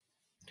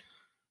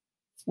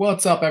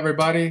What's up,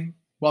 everybody?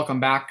 Welcome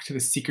back to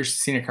the Seekers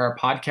to Scenic Car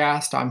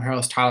podcast. I'm your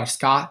host, Tyler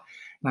Scott,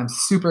 and I'm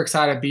super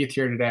excited to be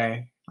here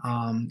today.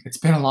 It's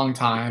been a long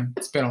time.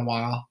 It's been a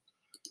while.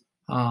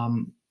 I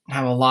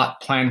have a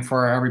lot planned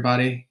for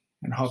everybody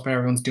and hope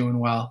everyone's doing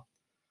well.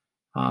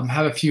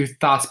 Have a few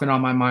thoughts been on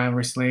my mind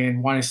recently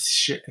and want to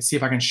see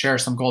if I can share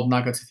some gold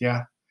nuggets with you,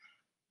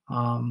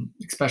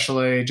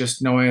 especially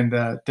just knowing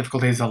the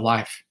difficulties of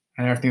life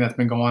and everything that's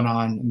been going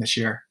on in this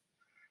year.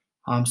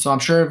 So I'm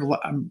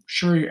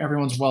sure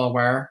everyone's well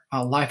aware.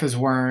 Life is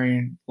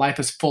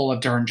full of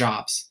different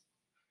jobs.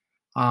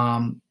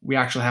 We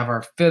actually have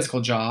our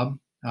physical job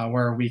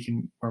where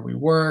we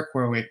work,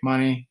 where we make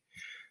money.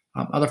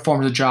 Other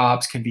forms of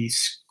jobs can be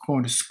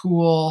going to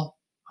school.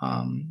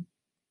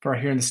 For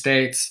here in the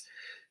states,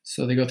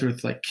 so they go through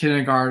like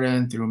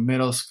kindergarten, through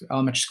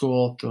elementary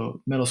school,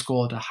 to middle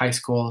school, to high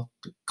school,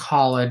 to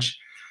college,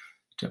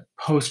 to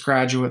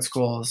postgraduate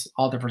schools,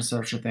 all different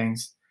sorts of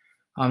things.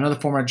 Another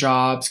form of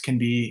jobs can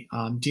be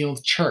dealing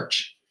with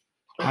church.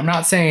 I'm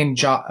not saying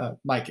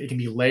like it can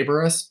be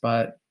laborious,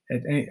 but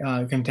it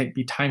can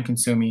be time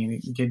consuming.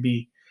 It can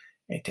be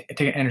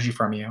take energy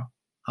from you.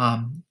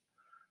 Um,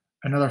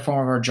 Another form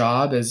of our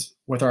job is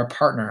with our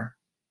partner,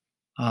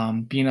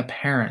 being a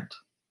parent,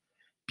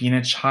 being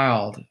a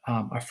child,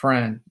 a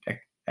friend,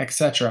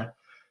 etc.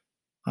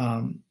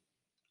 Um,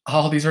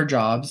 all these are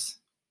jobs,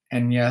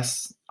 and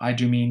yes, I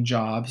do mean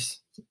jobs.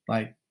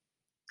 Like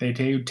they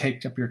do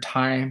take up your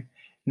time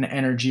and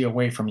energy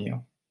away from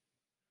you.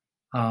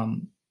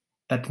 Um,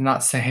 that's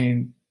not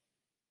saying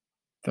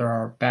they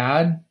are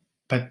bad,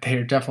 but they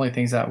are definitely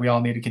things that we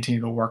all need to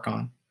continue to work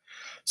on.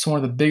 So,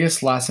 one of the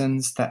biggest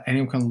lessons that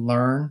anyone can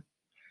learn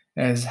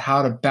is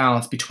how to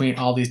balance between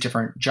all these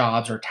different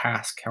jobs or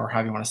tasks, or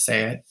however you want to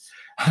say it.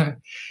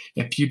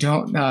 If you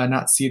don't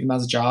not see them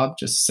as a job,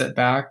 just sit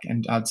back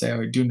and I'd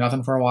say do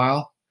nothing for a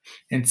while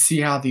and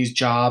see how these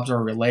jobs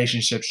or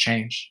relationships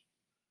change.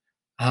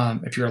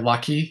 If you're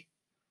lucky,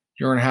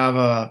 you're going to have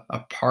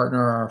a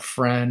partner or a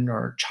friend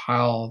or a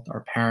child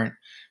or parent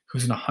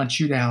who's going to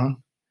hunt you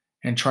down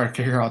and try to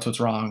figure out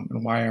what's wrong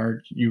and why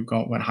are you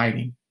went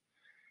hiding.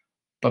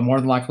 But more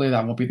than likely,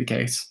 that won't be the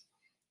case.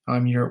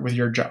 With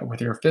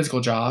your physical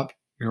job,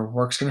 your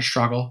work's going to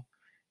struggle.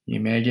 You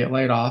may get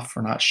laid off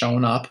for not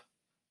showing up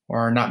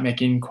or not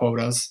making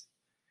quotas.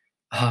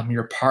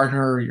 Your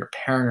partner, your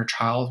parent, or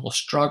child will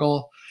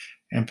struggle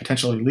and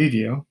potentially leave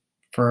you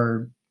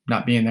for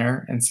not being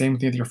there. And same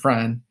with your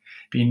friend,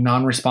 being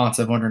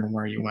non-responsive, wondering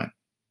where you went.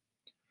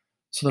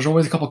 So there's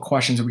always a couple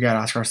questions that we got to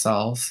ask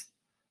ourselves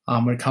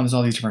when it comes to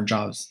all these different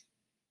jobs.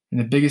 And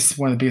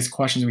one of the biggest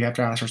questions we have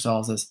to ask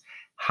ourselves is,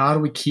 how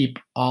do we keep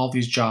all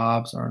these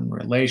jobs or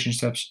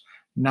relationships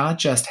not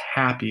just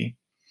happy,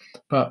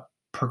 but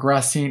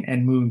progressing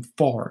and moving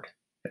forward?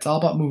 It's all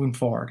about moving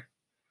forward.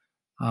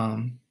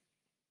 Um,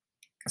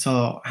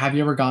 so, have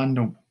you ever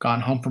gone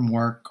home from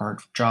work or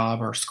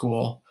job or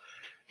school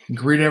and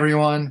greet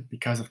everyone?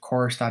 Because of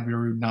course that'd be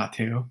rude not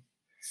to.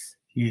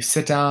 You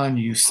sit down,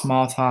 you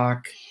small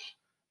talk,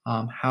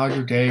 how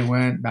your day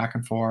went, back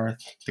and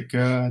forth, the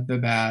good, the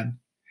bad.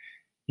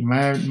 You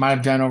might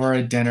have done over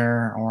a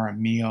dinner or a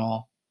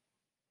meal,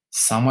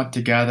 somewhat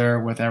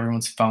together with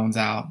everyone's phones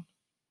out.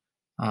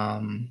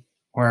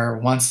 Where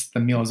once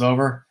the meal is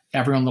over,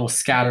 everyone little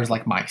scatters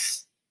like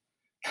mice.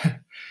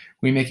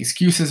 We make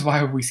excuses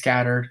why we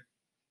scattered.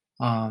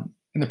 In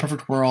the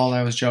perfect world, I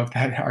always joke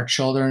that our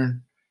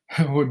children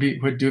would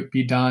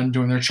be done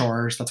doing their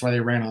chores. That's why they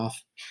ran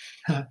off.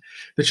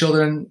 The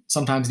children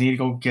sometimes need to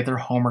go get their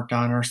homework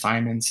done or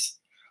assignments.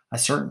 A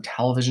certain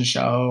television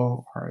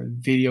show or a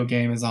video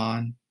game is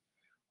on,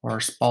 or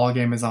a ball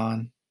game is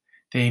on.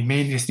 They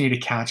may just need to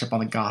catch up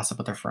on the gossip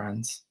with their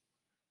friends.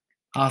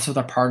 Us with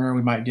our partner,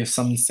 we might do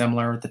something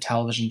similar with the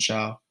television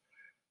show.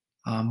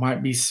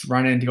 Might be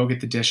running to go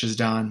get the dishes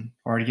done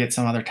or to get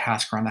some other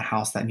task around the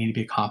house that need to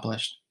be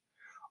accomplished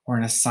or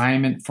an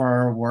assignment for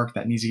our work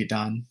that needs to get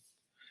done.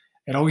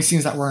 It always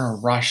seems that we're in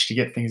a rush to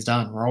get things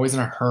done. We're always in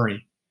a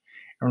hurry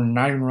and we're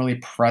not even really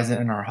present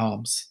in our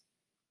homes.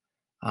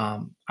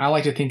 I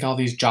like to think all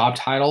these job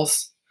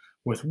titles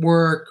with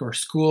work or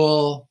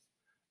school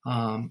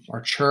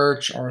or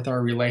church or with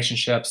our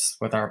relationships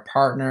with our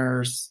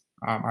partners,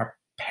 our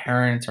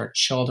parents, our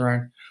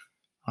children.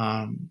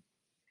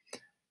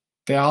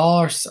 They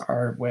all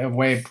are a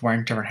way of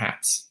wearing different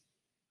hats.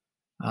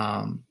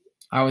 I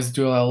always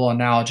do a little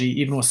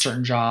analogy, even with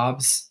certain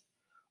jobs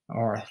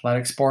or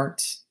athletic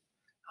sports,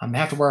 they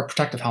have to wear a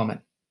protective helmet.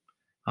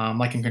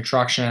 Like in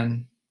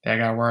construction, they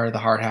got to wear the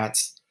hard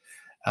hats.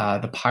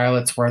 The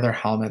pilots wear their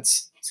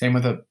helmets. Same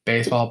with a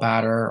baseball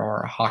batter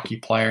or a hockey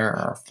player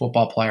or a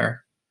football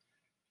player.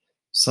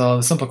 So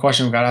the simple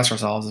question we've got to ask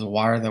ourselves is,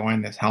 why are they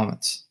wearing these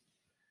helmets?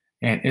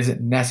 And is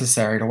it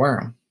necessary to wear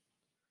them?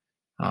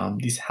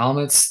 These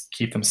helmets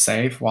keep them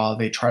safe while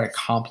they try to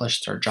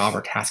accomplish their job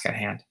or task at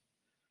hand.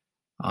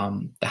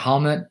 The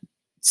helmet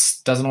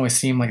doesn't always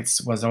seem like it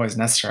was always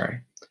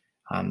necessary.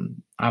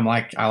 I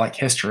like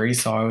history,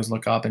 so I always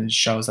look up and it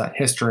shows that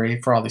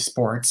history for all these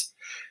sports,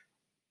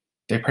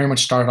 they pretty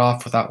much started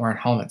off without wearing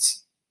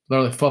helmets.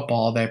 literally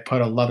football, they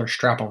put a leather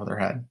strap over their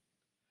head.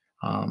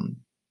 Um,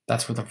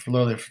 that's what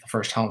literally the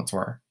first helmets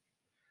were.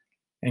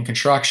 In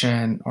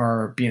construction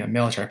or being a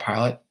military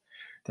pilot,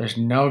 there's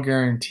no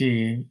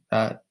guarantee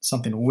that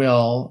something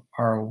will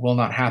or will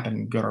not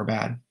happen, good or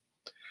bad.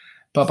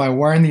 But by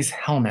wearing these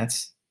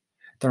helmets,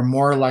 they're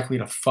more likely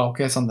to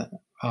focus on the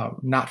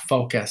not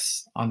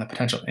focus on the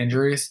potential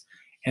injuries,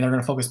 and they're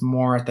going to focus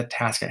more at the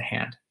task at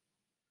hand.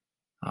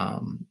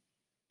 Um,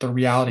 the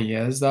reality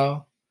is,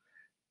 though,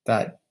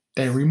 that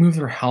they remove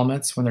their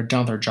helmets when they're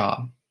done with their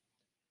job,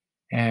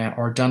 and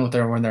or done with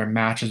their when their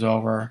match is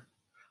over,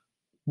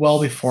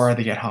 well before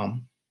they get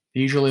home.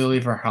 They usually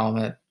leave their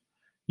helmet,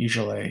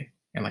 usually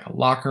in like a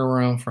locker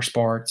room for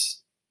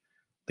sports.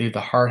 Leave the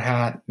hard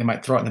hat. They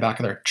might throw it in the back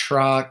of their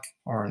truck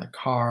or in the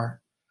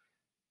car.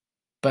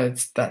 But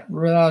it's that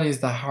reality is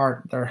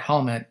their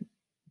helmet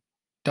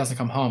doesn't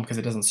come home because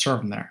it doesn't serve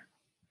them there.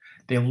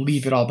 They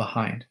leave it all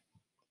behind.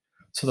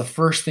 So the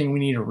first thing we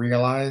need to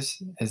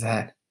realize is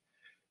that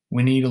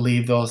we need to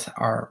leave those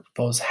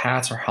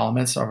hats or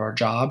helmets of our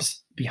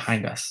jobs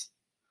behind us.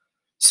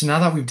 So now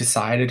that we've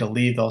decided to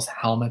leave those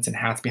helmets and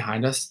hats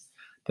behind us,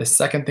 the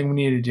second thing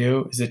we need to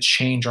do is to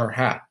change our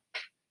hat.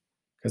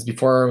 Because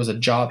before it was a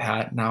job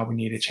hat, now we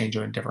need to change it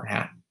to a different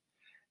hat.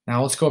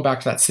 Now let's go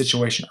back to that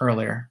situation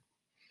earlier.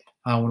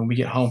 When we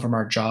get home from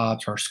our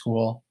jobs or our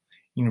school,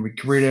 we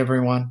greet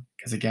everyone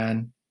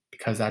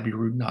because that'd be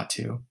rude not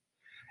to.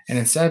 And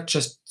instead of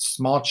just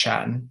small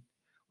chatting,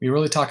 we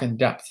really talk in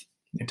depth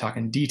and talk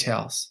in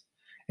details.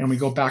 And we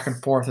go back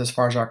and forth as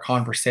far as our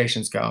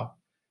conversations go,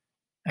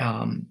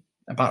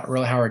 about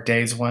really how our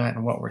days went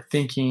and what we're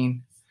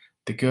thinking,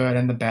 the good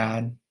and the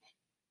bad.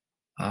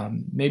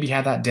 Maybe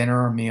have that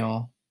dinner or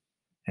meal.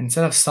 And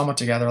instead of somewhat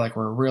together, like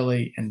we're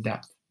really in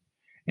depth.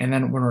 And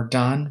then when we're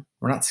done,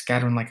 we're not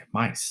scattering like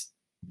mice.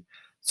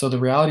 So the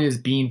reality is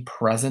being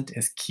present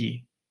is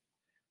key.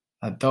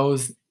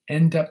 Those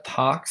in-depth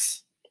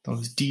talks,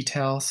 those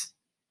details,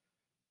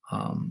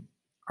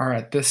 are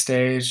at this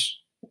stage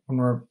when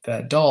we're the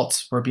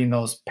adults, we're being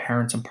those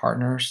parents and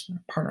partner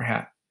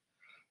hat.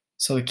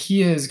 So the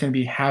key is going to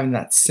be having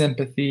that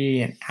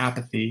sympathy and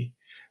apathy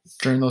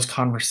during those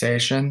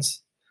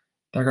conversations.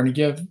 They're going to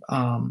give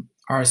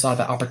RSI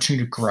the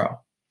opportunity to grow.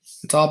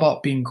 It's all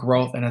about being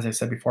growth and, as I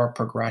said before,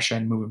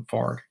 progression moving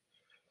forward.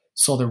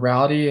 So the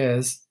reality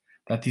is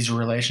that these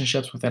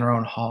relationships within our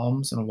own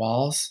homes and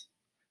walls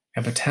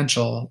and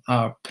potential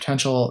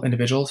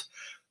individuals,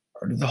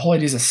 the whole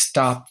idea is to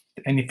stop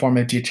any form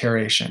of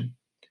deterioration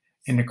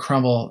and to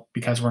crumble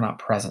because we're not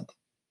present.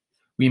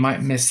 We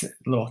might miss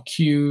little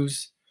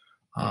cues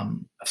of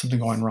something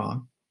going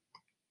wrong.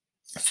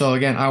 So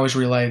again, I always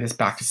relay this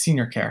back to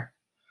senior care.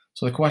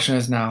 So the question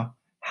is now,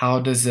 how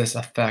does this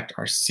affect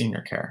our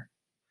senior care?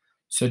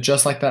 So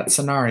just like that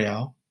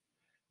scenario,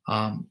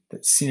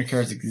 that senior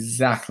care is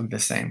exactly the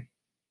same.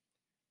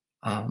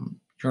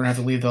 You're going to have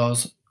to leave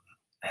those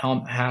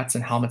hats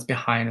and helmets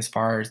behind as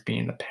far as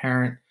being the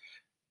parent,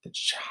 the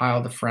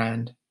child, the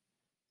friend,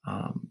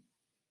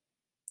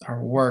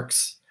 our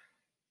works,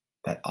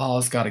 that all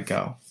has got to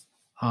go.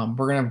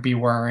 We're going to be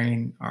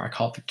wearing, or I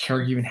call it the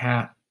caregiving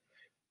hat,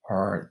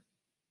 or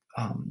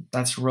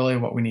that's really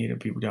what we need to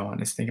be doing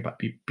is think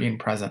about being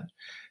present.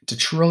 To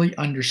truly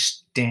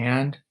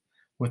understand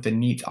what the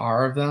needs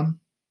are of them,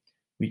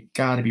 we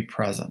got to be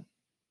present.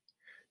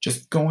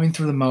 Just going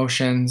through the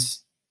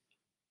motions,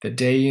 the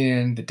day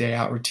in, the day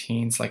out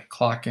routines, like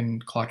clock in,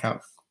 clock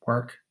out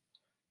work,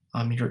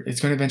 it's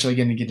going to eventually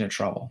get into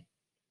trouble.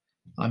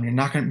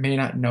 May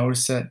not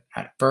notice it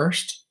at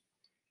first.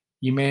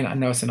 You may not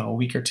notice in a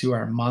week or two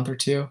or a month or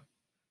two,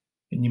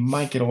 and you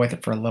might get away with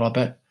it for a little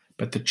bit.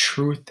 But the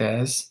truth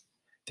is,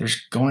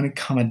 there's going to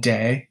come a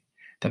day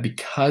that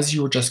because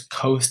you were just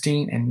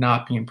coasting and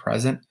not being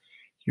present,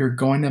 you're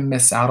going to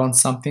miss out on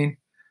something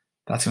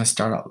that's going to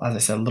start out, as I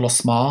said, a little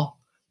small,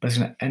 but it's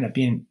going to end up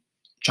being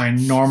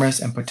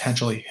ginormous and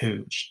potentially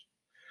huge.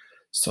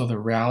 So the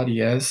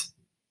reality is,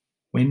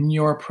 when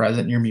you're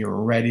present, you're going to be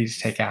ready to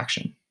take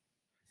action.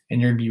 And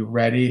you're going to be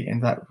ready in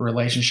that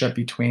relationship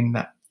between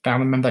that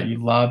family member that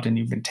you loved and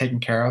you've been taken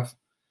care of.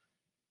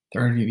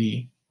 They're going to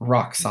be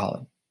rock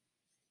solid.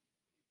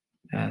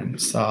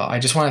 And so I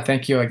just want to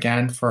thank you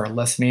again for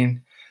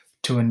listening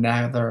to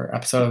another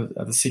episode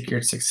of the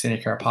Secret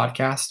Senior Care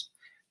podcast.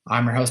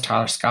 I'm your host,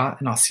 Tyler Scott,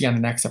 and I'll see you on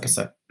the next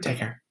episode. Take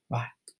care.